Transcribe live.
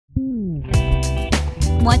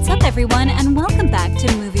What's up, everyone, and welcome back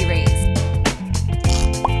to Movie Raised.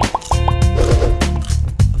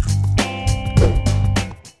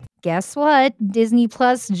 Guess what? Disney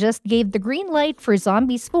Plus just gave the green light for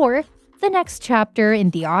Zombies 4, the next chapter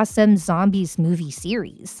in the awesome Zombies movie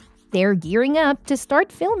series. They're gearing up to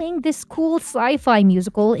start filming this cool sci-fi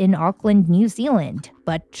musical in Auckland, New Zealand.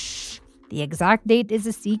 But shh, the exact date is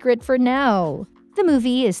a secret for now. The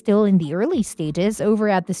movie is still in the early stages over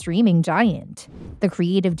at the streaming giant. The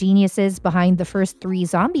creative geniuses behind the first 3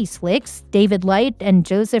 Zombies flicks, David Light and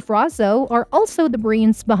Joseph Razzo, are also the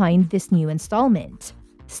brains behind this new installment.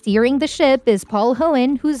 Steering the ship is Paul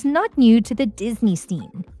Hoen, who's not new to the Disney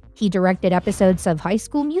scene. He directed episodes of High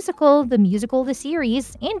School Musical, The Musical the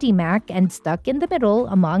Series, Andy Mac, and Stuck in the Middle,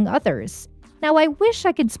 among others. Now, I wish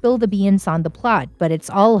I could spill the beans on the plot, but it's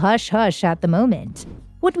all hush-hush at the moment.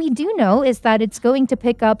 What we do know is that it's going to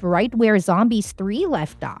pick up right where Zombies 3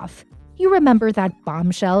 left off. You remember that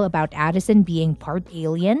bombshell about Addison being part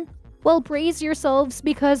alien? Well, brace yourselves,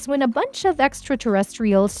 because when a bunch of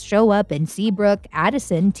extraterrestrials show up in Seabrook,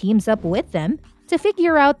 Addison teams up with them to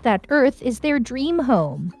figure out that Earth is their dream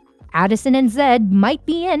home. Addison and Zed might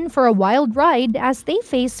be in for a wild ride as they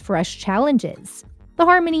face fresh challenges. The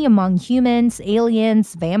harmony among humans,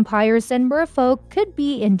 aliens, vampires, and merfolk could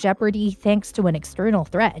be in jeopardy thanks to an external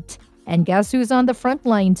threat. And guess who's on the front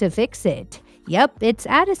line to fix it? Yep, it's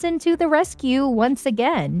Addison to the rescue once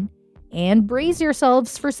again. And brace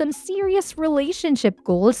yourselves for some serious relationship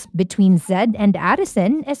goals between Zed and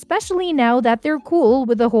Addison, especially now that they're cool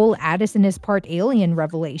with the whole Addison is part alien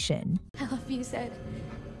revelation. I love you, Zed.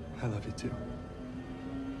 I love you too.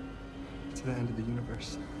 To the end of the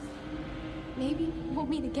universe. Maybe we'll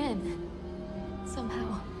meet again.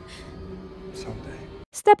 Somehow. Someday.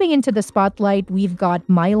 Stepping into the spotlight, we've got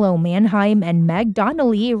Milo Manheim and Meg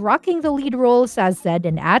Donnelly rocking the lead roles as Zed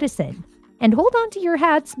and Addison. And hold on to your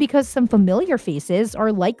hats because some familiar faces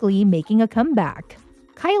are likely making a comeback.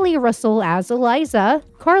 Kylie Russell as Eliza,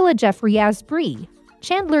 Carla Jeffrey as Bree,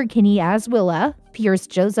 Chandler Kinney as Willa, Pierce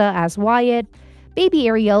Joza as Wyatt, Baby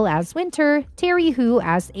Ariel as Winter, Terry Hu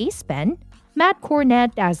as Ace-Ben, Matt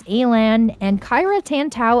Cornett as Alan, and Kyra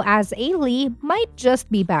Tantau as Ailey might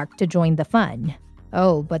just be back to join the fun.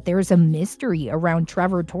 Oh, but there's a mystery around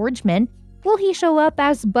Trevor Torchman. Will he show up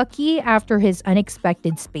as Bucky after his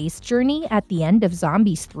unexpected space journey at the end of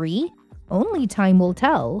Zombies 3? Only time will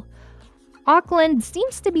tell. Auckland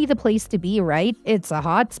seems to be the place to be, right? It's a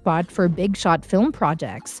hot spot for big shot film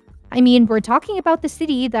projects. I mean, we're talking about the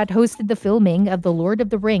city that hosted the filming of The Lord of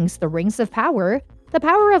the Rings, The Rings of Power, The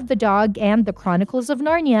Power of the Dog, and The Chronicles of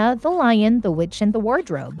Narnia, The Lion, the Witch, and the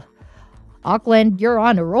Wardrobe. Auckland, you're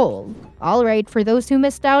on a roll. Alright, for those who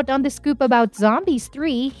missed out on the scoop about Zombies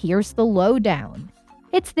 3, here's the lowdown.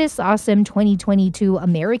 It's this awesome 2022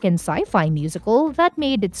 American sci-fi musical that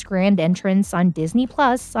made its grand entrance on Disney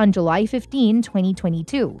Plus on July 15,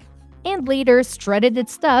 2022, and later strutted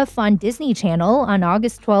its stuff on Disney Channel on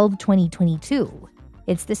August 12, 2022.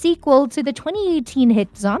 It's the sequel to the 2018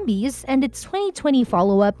 hit Zombies and its 2020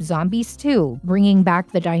 follow-up Zombies 2, bringing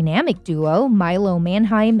back the dynamic duo Milo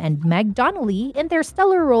Manheim and Meg Donnelly in their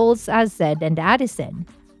stellar roles as Zed and Addison.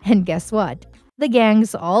 And guess what? The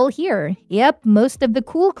gang's all here. Yep, most of the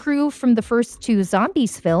cool crew from the first 2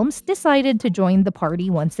 Zombies films decided to join the party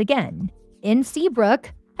once again. In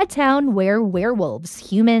Seabrook, a town where werewolves,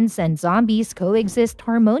 humans, and zombies coexist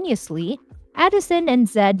harmoniously, Addison and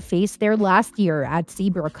Zed face their last year at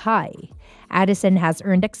Seabrook High. Addison has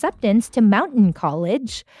earned acceptance to Mountain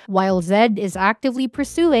College, while Zed is actively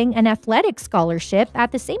pursuing an athletic scholarship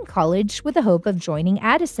at the same college with the hope of joining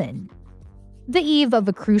Addison. The eve of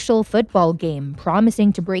a crucial football game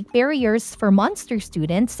promising to break barriers for monster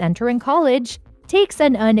students entering college takes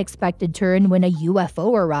an unexpected turn when a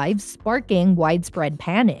UFO arrives, sparking widespread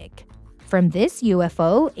panic. From this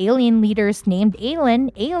UFO, alien leaders named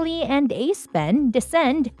Alan, Ailey, and Ace-Ben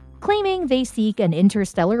descend, claiming they seek an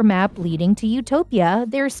interstellar map leading to Utopia,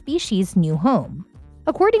 their species' new home.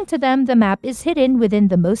 According to them, the map is hidden within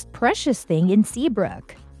the most precious thing in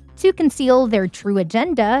Seabrook. To conceal their true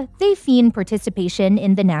agenda, they feign participation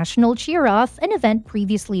in the National Cheer-Off, an event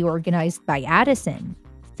previously organized by Addison.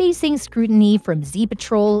 Facing scrutiny from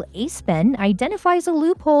Z-Patrol, Ace-Ben identifies a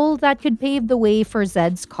loophole that could pave the way for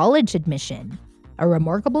Zed's college admission, a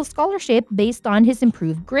remarkable scholarship based on his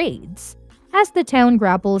improved grades. As the town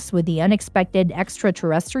grapples with the unexpected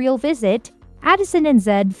extraterrestrial visit, Addison and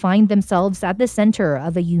Zed find themselves at the center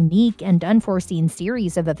of a unique and unforeseen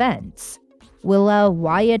series of events. Willa,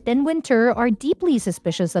 Wyatt, and Winter are deeply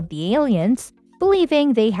suspicious of the aliens,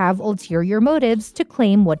 believing they have ulterior motives to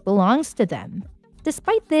claim what belongs to them.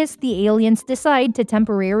 Despite this, the aliens decide to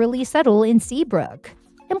temporarily settle in Seabrook.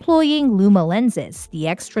 Employing Luma lenses, the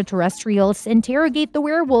extraterrestrials interrogate the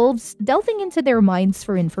werewolves, delving into their minds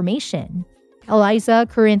for information. Eliza,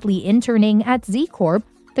 currently interning at Z Corp,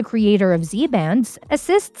 the creator of Z-Bands,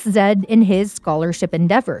 assists Zed in his scholarship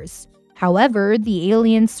endeavors. However, the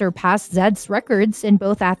aliens surpass Zed's records in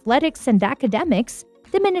both athletics and academics,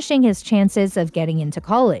 diminishing his chances of getting into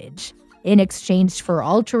college. In exchange for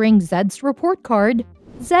altering Zed's report card,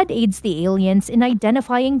 Zed aids the aliens in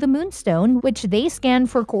identifying the moonstone, which they scan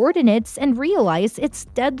for coordinates and realize it's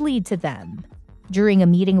deadly to them. During a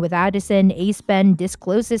meeting with Addison, Ace-Ben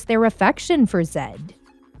discloses their affection for Zed.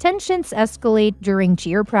 Tensions escalate during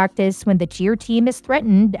cheer practice when the cheer team is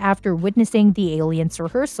threatened after witnessing the aliens'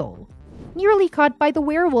 rehearsal. Nearly caught by the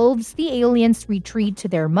werewolves, the aliens retreat to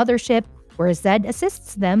their mothership, where Zed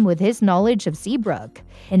assists them with his knowledge of Seabrook.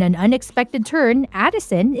 In an unexpected turn,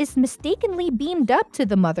 Addison is mistakenly beamed up to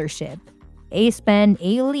the mothership. Ace-Ben,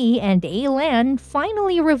 A-Lee, and A-Lan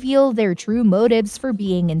finally reveal their true motives for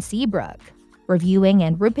being in Seabrook. Reviewing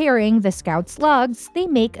and repairing the Scout's logs, they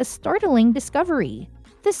make a startling discovery.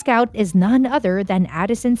 The Scout is none other than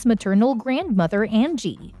Addison's maternal grandmother,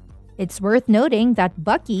 Angie. It's worth noting that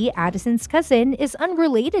Bucky, Addison's cousin, is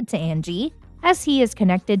unrelated to Angie, as he is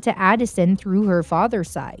connected to Addison through her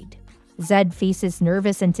father's side. Zed faces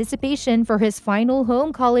nervous anticipation for his final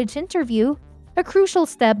home college interview, a crucial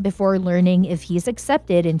step before learning if he's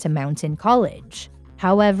accepted into Mountain College.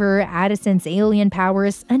 However, Addison's alien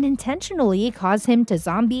powers unintentionally cause him to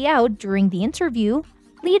zombie out during the interview,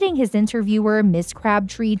 leading his interviewer, Miss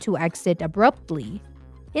Crabtree, to exit abruptly.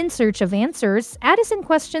 In search of answers, Addison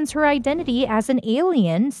questions her identity as an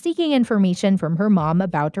alien, seeking information from her mom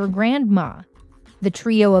about her grandma. The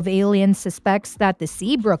trio of aliens suspects that the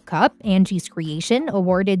Seabrook Cup, Angie's creation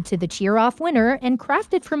awarded to the cheer-off winner and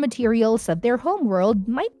crafted from materials of their homeworld,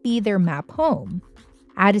 might be their map home.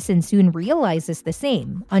 Addison soon realizes the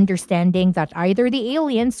same, understanding that either the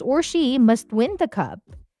aliens or she must win the cup.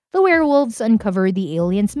 The werewolves uncover the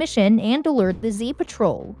aliens' mission and alert the Z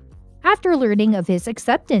Patrol. After learning of his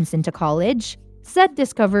acceptance into college, Zed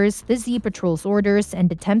discovers the Z Patrol's orders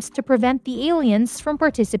and attempts to prevent the aliens from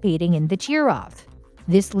participating in the cheer-off.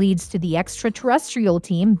 This leads to the extraterrestrial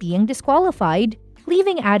team being disqualified,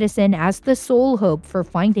 leaving Addison as the sole hope for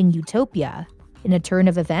finding Utopia. In a turn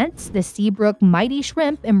of events, the Seabrook Mighty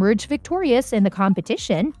Shrimp emerge victorious in the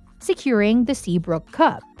competition, securing the Seabrook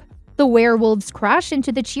Cup. The werewolves crash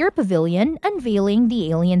into the cheer pavilion, unveiling the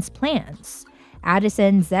aliens' plans.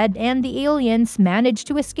 Addison, Zed, and the aliens manage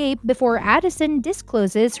to escape before Addison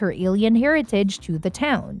discloses her alien heritage to the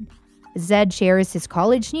town. Zed shares his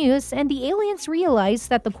college news, and the aliens realize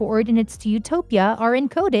that the coordinates to Utopia are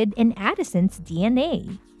encoded in Addison's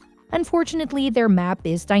DNA. Unfortunately, their map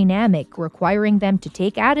is dynamic, requiring them to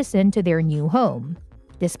take Addison to their new home.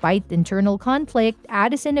 Despite internal conflict,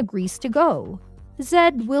 Addison agrees to go.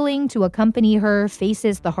 Zed, willing to accompany her,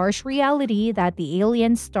 faces the harsh reality that the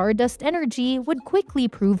alien's stardust energy would quickly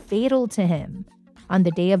prove fatal to him. On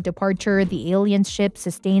the day of departure, the alien's ship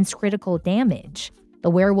sustains critical damage. The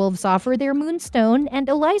werewolves offer their moonstone, and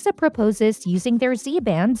Eliza proposes using their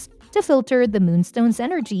Z-bands to filter the moonstone's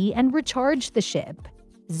energy and recharge the ship.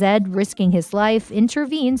 Zed, risking his life,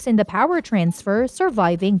 intervenes in the power transfer,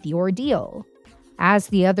 surviving the ordeal. As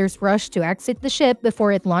the others rush to exit the ship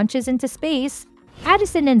before it launches into space,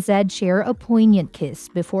 Addison and Zed share a poignant kiss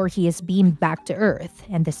before he is beamed back to Earth,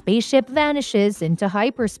 and the spaceship vanishes into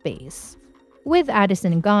hyperspace. With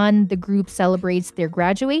Addison gone, the group celebrates their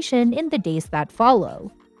graduation in the days that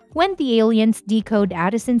follow. When the aliens decode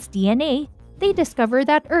Addison's DNA, they discover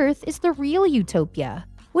that Earth is the real Utopia,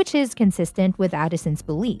 which is consistent with Addison's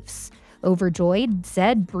beliefs. Overjoyed,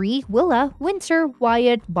 Zed, Bree, Willa, Winter,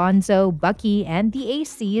 Wyatt, Bonzo, Bucky, and the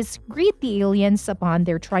ACs greet the aliens upon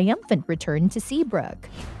their triumphant return to Seabrook.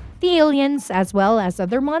 The aliens, as well as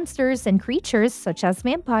other monsters and creatures such as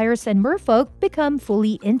vampires and merfolk, become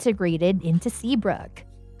fully integrated into Seabrook.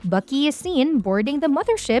 Bucky is seen boarding the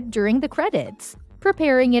mothership during the credits,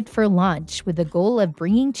 preparing it for launch with the goal of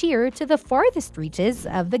bringing cheer to the farthest reaches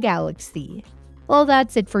of the galaxy. Well,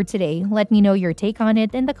 that's it for today. Let me know your take on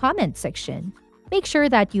it in the comments section. Make sure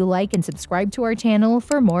that you like and subscribe to our channel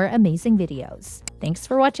for more amazing videos. Thanks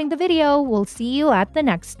for watching the video. We'll see you at the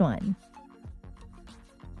next one.